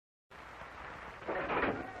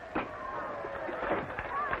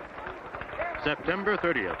September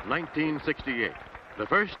 30th, 1968, the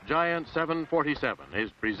first giant 747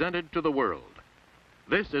 is presented to the world.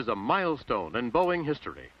 This is a milestone in Boeing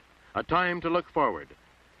history, a time to look forward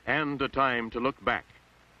and a time to look back.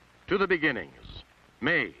 To the beginnings,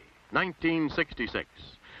 May 1966,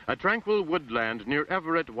 a tranquil woodland near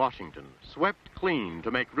Everett, Washington, swept clean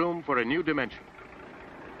to make room for a new dimension.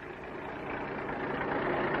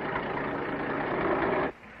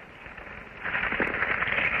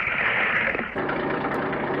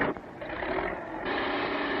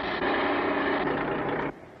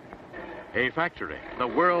 A factory, the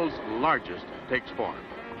world's largest, takes form.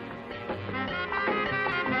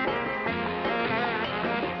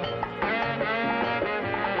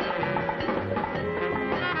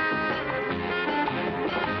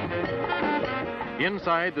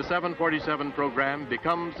 Inside, the 747 program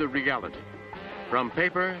becomes a reality, from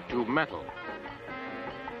paper to metal.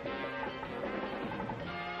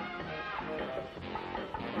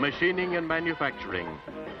 Machining and manufacturing.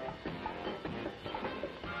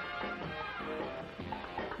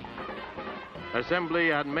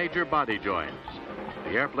 Assembly and major body joints.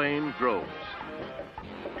 The airplane grows.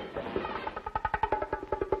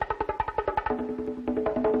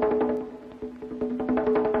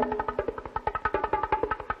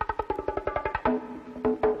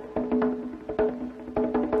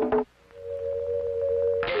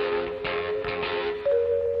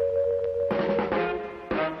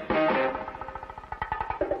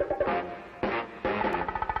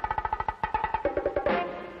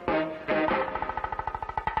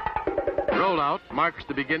 Rollout marks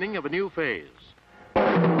the beginning of a new phase.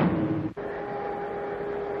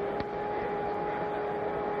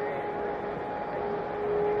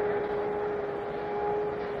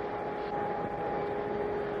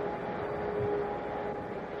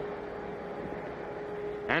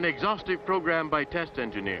 An exhaustive program by test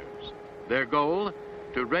engineers. Their goal,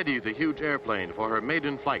 to ready the huge airplane for her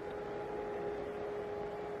maiden flight.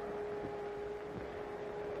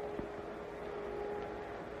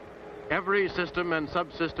 Every system and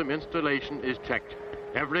subsystem installation is checked.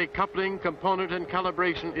 Every coupling, component, and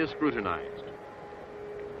calibration is scrutinized.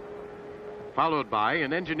 Followed by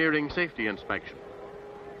an engineering safety inspection.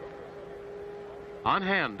 On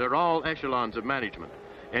hand are all echelons of management,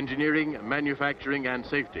 engineering, manufacturing, and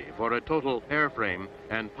safety for a total airframe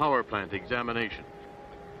and power plant examination.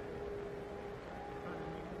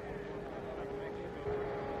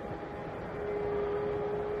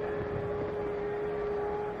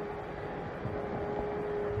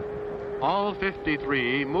 All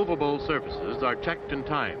 53 movable surfaces are checked and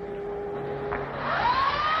timed.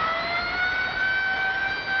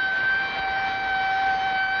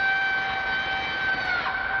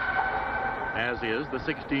 As is the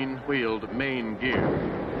 16-wheeled main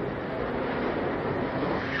gear.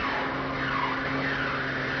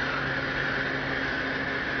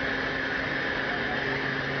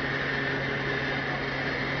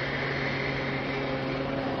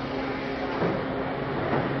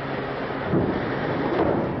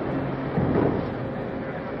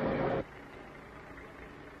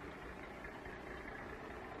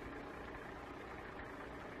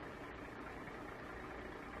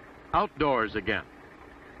 Outdoors again.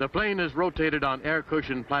 The plane is rotated on air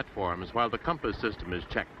cushion platforms while the compass system is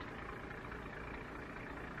checked.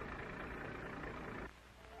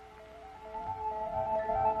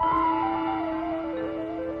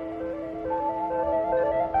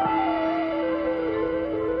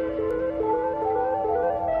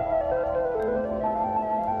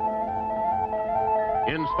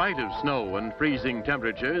 In spite of snow and freezing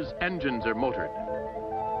temperatures, engines are motored.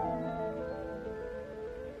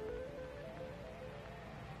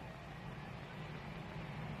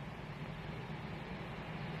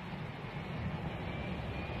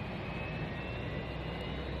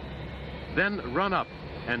 Then run up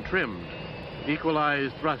and trimmed,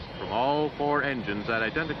 equalized thrust from all 4 engines at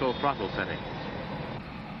identical throttle settings.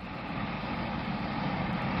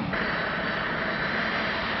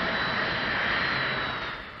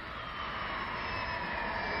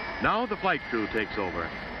 Now the flight crew takes over,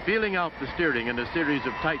 feeling out the steering in a series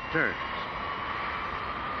of tight turns.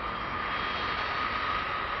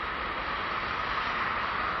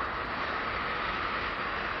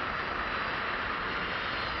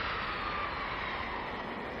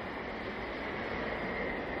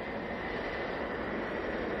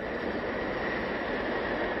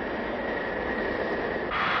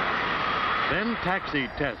 Then taxi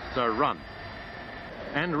tests are run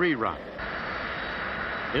and rerun,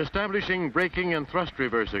 establishing braking and thrust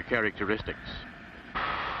reverser characteristics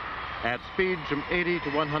at speeds from 80 to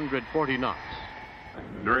 140 knots.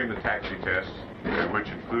 During the taxi tests, which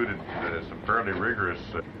included some fairly rigorous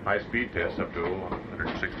high-speed tests up to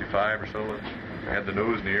 165 or so, I had the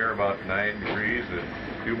nose in the air about 9 degrees,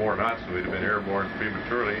 a few more knots and we'd have been airborne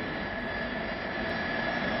prematurely.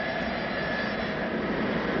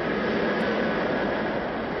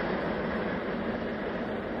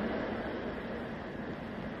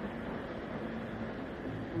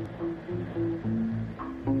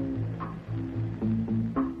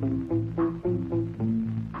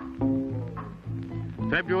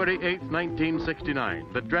 February 8, 1969.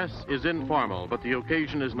 The dress is informal, but the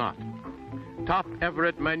occasion is not. Top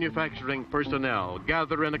Everett manufacturing personnel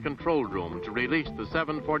gather in a control room to release the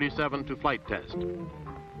 747 to flight test.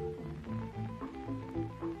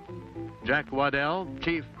 Jack Waddell,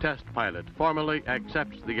 chief test pilot, formally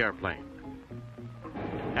accepts the airplane.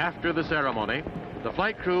 After the ceremony, the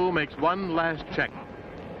flight crew makes one last check.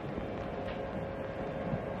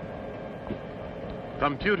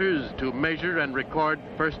 Computers to measure and record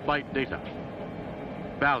first flight data.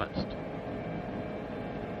 Ballast.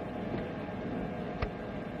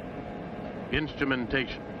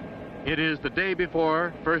 Instrumentation. It is the day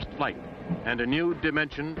before first flight and a new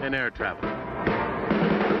dimension in air travel.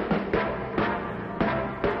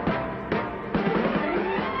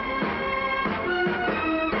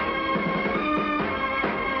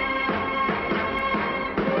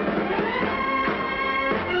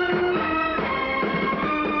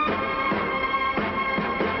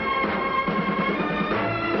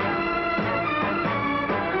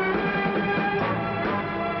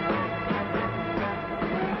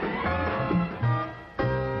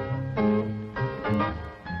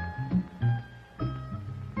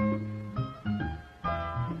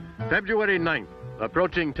 February 9th,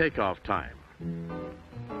 approaching takeoff time.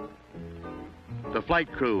 The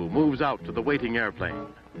flight crew moves out to the waiting airplane.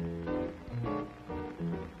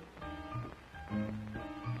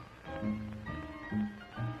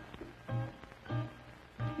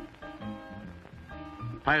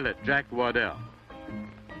 Pilot Jack Waddell.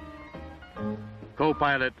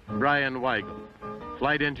 Co-pilot Brian Weigel.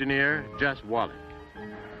 Flight engineer Jess Wallach.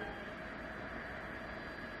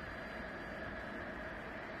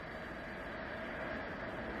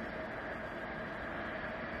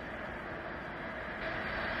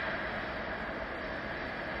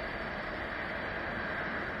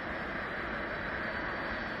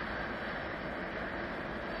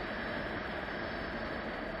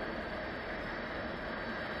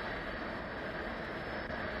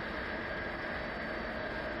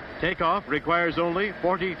 Takeoff requires only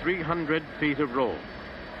 4,300 feet of roll.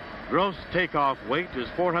 Gross takeoff weight is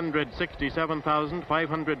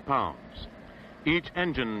 467,500 pounds. Each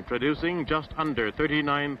engine producing just under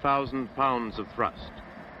 39,000 pounds of thrust.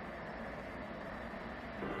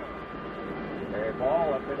 Hey,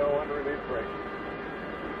 Paul, let me know when to release brakes.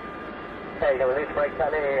 Okay, you can release brakes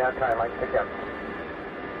on the time, like 6 up.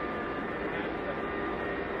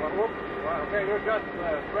 Okay, you're just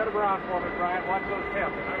spread them around for me, Brian. Watch those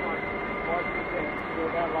temps. I want to watch these temps.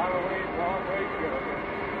 We've got a lot of ways, long ways to go.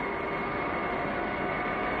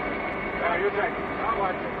 Now, you're taking. I'll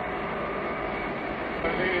watch it.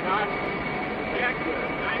 80 knots. Yeah, good.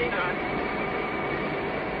 90 knots.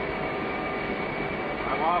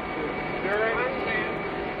 I'm off to steering.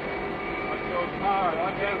 Watch those power.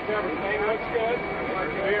 Watch everything. Looks good.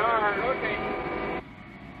 We are. Okay.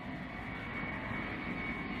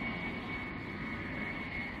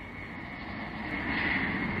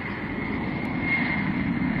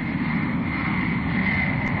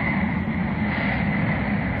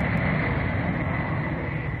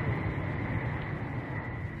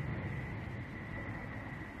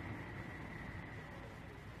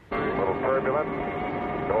 Turbulence.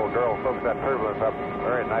 The old girl soaks that turbulence up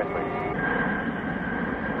very nicely.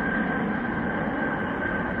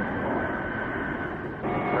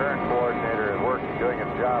 Turn coordinator is working, doing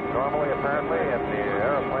its job normally, apparently, and the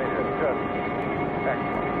airplane is just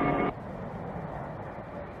excellent.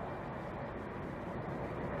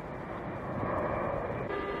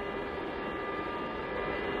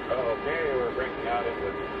 Okay, we're breaking out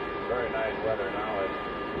into very nice weather now.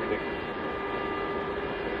 It's ridiculous.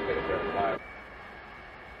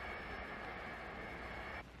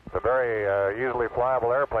 It's a very easily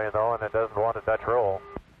flyable airplane, though, and it doesn't want a Dutch roll.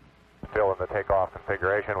 Still in the takeoff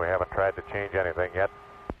configuration. We haven't tried to change anything yet.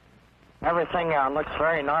 Everything looks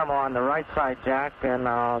very normal on the right side, Jack, and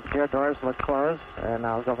gear doors look closed, and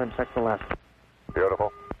I'll go over and check the left.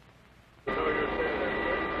 Beautiful.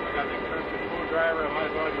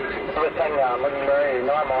 Everything looks very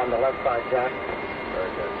normal on the left side, Jack.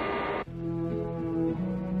 Very good.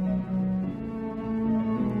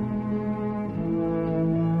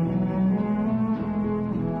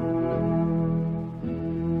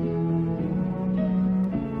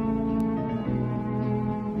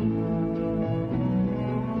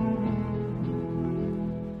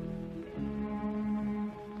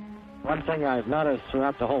 One thing I've noticed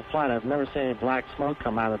throughout the whole flight, I've never seen any black smoke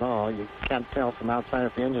come out at all. You can't tell from outside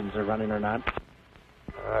if the engines are running or not.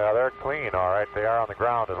 They're clean, all right. They are on the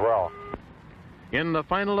ground as well. In the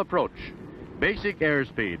final approach, basic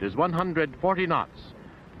airspeed is 140 knots.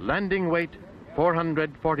 Landing weight,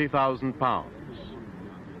 440,000 pounds.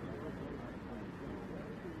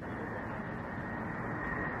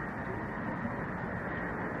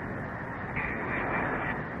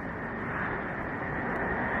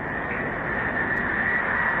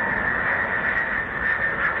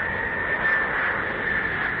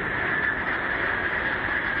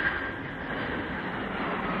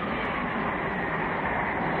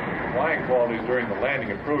 Flying qualities during the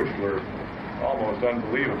landing approach were almost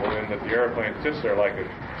unbelievable in that the airplane sits there like a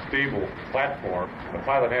stable platform. The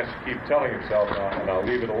pilot has to keep telling himself, I'll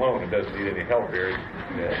leave it alone. It doesn't need any help here.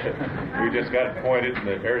 We just got it pointed and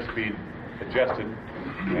the airspeed adjusted,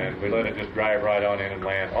 and we let it just drive right on in and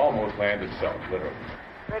land, almost land itself, literally.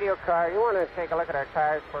 Radio car, you want to take a look at our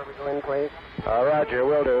tires before we go in, please? Roger,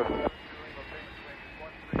 will do.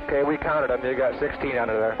 Okay, we counted them. You got 16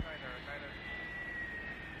 under there.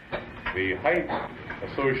 The height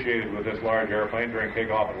associated with this large airplane during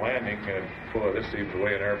takeoff and landing, and boy, this seems the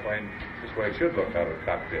way an airplane, this way it should look out of the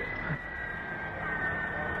cockpit.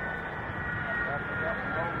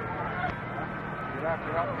 You have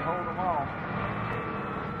to help me hold them all.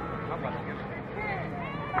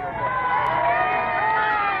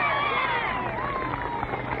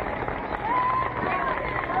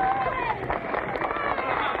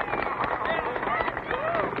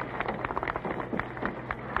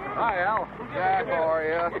 Hi, Al. Jack, how are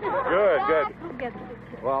you? Good.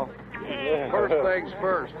 Well, first things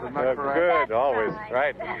first, isn't that correct? Good, always,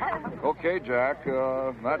 right. Okay, Jack,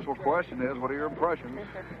 natural question is, what are your impressions?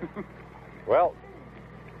 Well,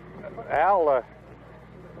 Al,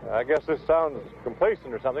 I guess this sounds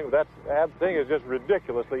complacent or something, but that thing is just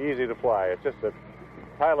ridiculously easy to fly. It's just a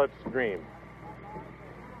pilot's dream.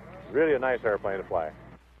 Really a nice airplane to fly.